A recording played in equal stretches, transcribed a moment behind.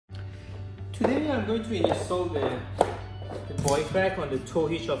Today we are going to install the bike rack on the tow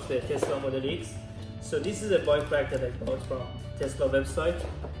hitch of the Tesla Model X. So this is a bike rack that I bought from Tesla website,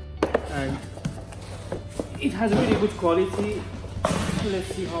 and it has really good quality.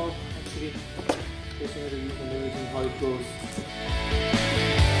 Let's see how actually testing the reviews and everything, how it goes.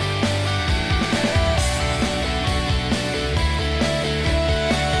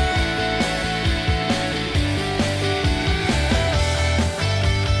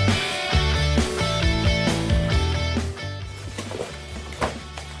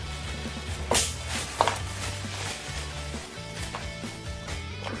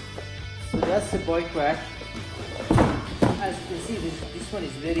 So that's the bike rack. As you can see, this one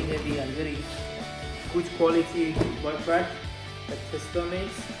is very heavy and very good quality bike rack that Tesla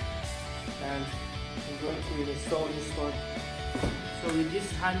makes. And I'm going to install this one. So with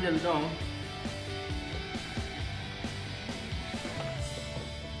this handle down,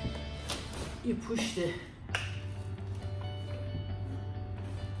 you push the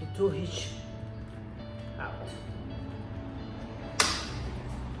tow hitch out.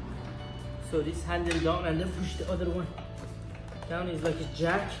 So this handle down and then push the other one down is like a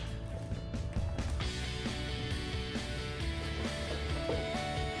jack.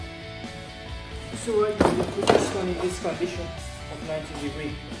 So right now we put this one in this condition of 90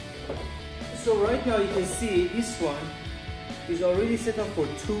 degrees. So right now you can see this one is already set up for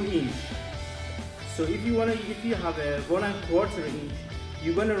 2 inch. So if you have a 1 1/4 inch,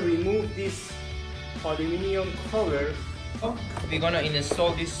 you're gonna remove this aluminum cover. We're gonna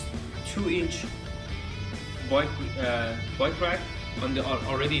install this 2 inch bike rack on the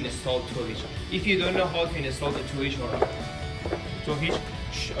already installed tow hitch. If you don't know how to install the tow hitch,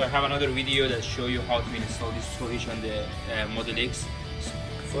 I have another video that show you how to install this tow hitch on the Model X.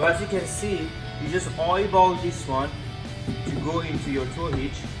 So as you can see, you just eyeball this one to go into your tow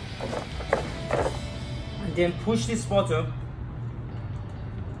hitch, and then push this button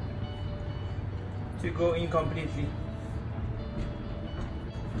to go in completely.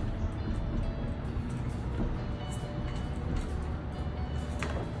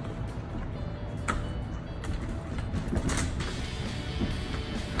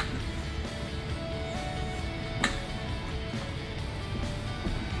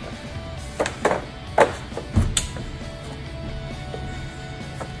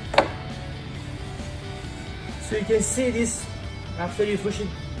 So you can see this, after you push it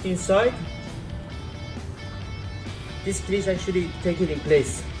inside, this clip actually take it in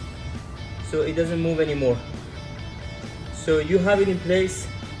place. So it doesn't move anymore. So you have it in place,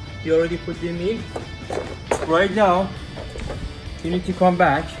 you already put them in. Right now, you need to come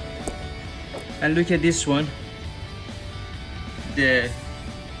back and look at this one.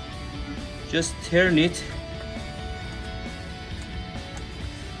 Just turn it.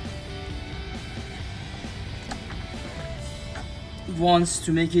 Once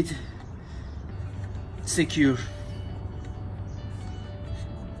to make it secure.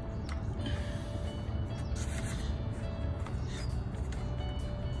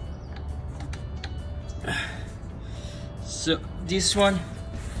 So this one,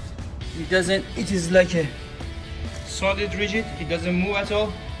 it is like a solid rigid, it doesn't move at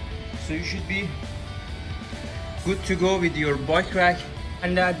all. So you should be good to go with your bike rack.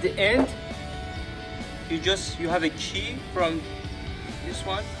 And at the end, you have a key from this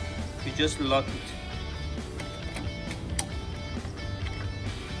one, you just lock it.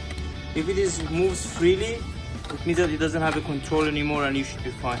 If it moves freely, it means that it doesn't have a control anymore and you should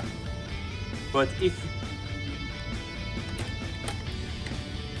be fine. But if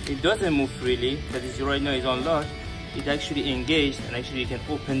it doesn't move freely, that is right now is unlocked, it actually engaged, and actually you can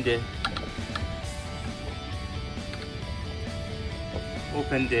open the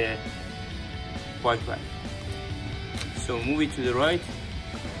bike rack. So move it to the right,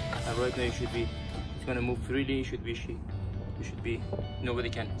 and right now it's gonna move freely. Nobody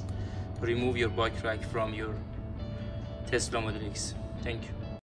can remove your bike rack from your Tesla Model X. Thank you.